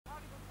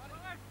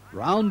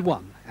Round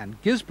 1,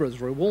 and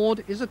Guisborough's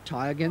reward is a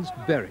tie against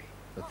Bury.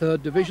 The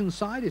third division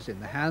side is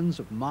in the hands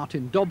of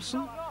Martin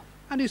Dobson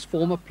and his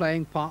former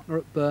playing partner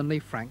at Burnley,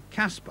 Frank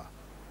Casper.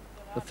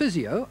 The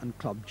physio and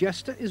club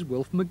jester is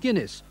Wilf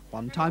McGuinness,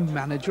 one-time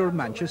manager of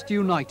Manchester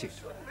United.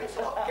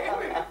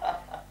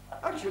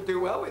 I should do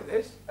well with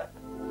this.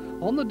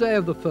 On the day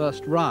of the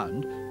first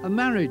round, a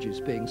marriage is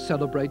being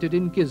celebrated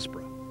in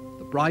Guisborough.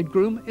 The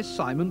bridegroom is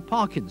Simon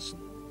Parkinson.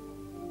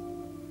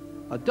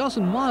 A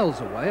dozen miles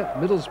away at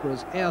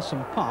Middlesbrough's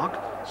Ayresome Park,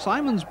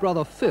 Simon's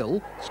brother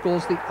Phil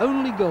scores the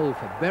only goal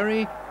for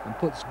Bury and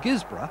puts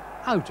Guisborough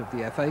out of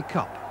the FA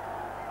Cup.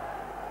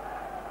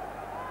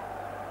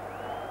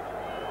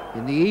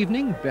 In the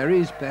evening,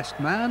 Bury's best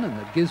man and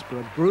the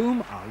Guisborough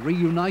groom are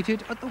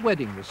reunited at the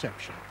wedding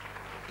reception.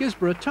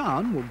 Guisborough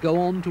Town will go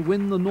on to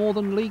win the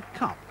Northern League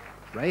Cup.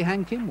 Ray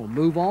Hankin will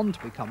move on to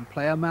become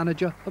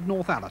player-manager of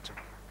Northallerton.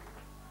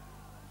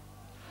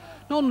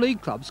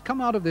 Non-league clubs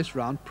come out of this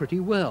round pretty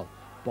well.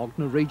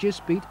 Bognor Regis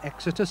beat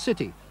Exeter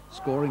City,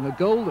 scoring a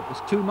goal that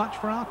was too much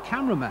for our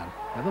cameraman,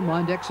 never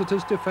mind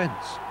Exeter's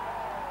defence.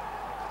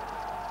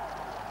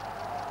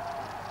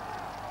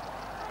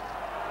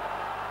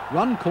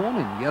 Runcorn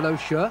in yellow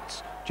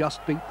shirts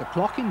just beat the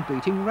clock in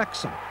beating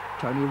Wrexham.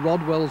 Tony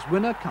Rodwell's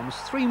winner comes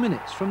 3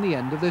 minutes from the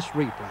end of this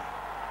replay.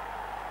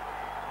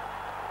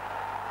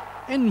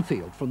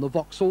 Enfield from the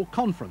Vauxhall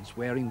Conference,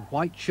 wearing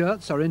white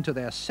shirts, are into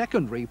their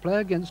second replay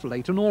against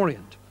Leyton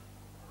Orient.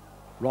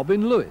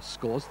 Robin Lewis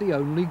scores the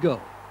only goal.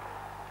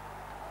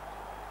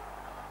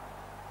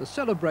 The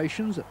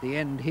celebrations at the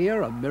end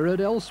here are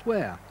mirrored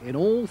elsewhere. In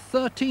all,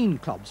 13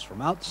 clubs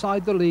from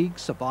outside the league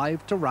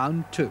survived to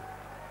round 2.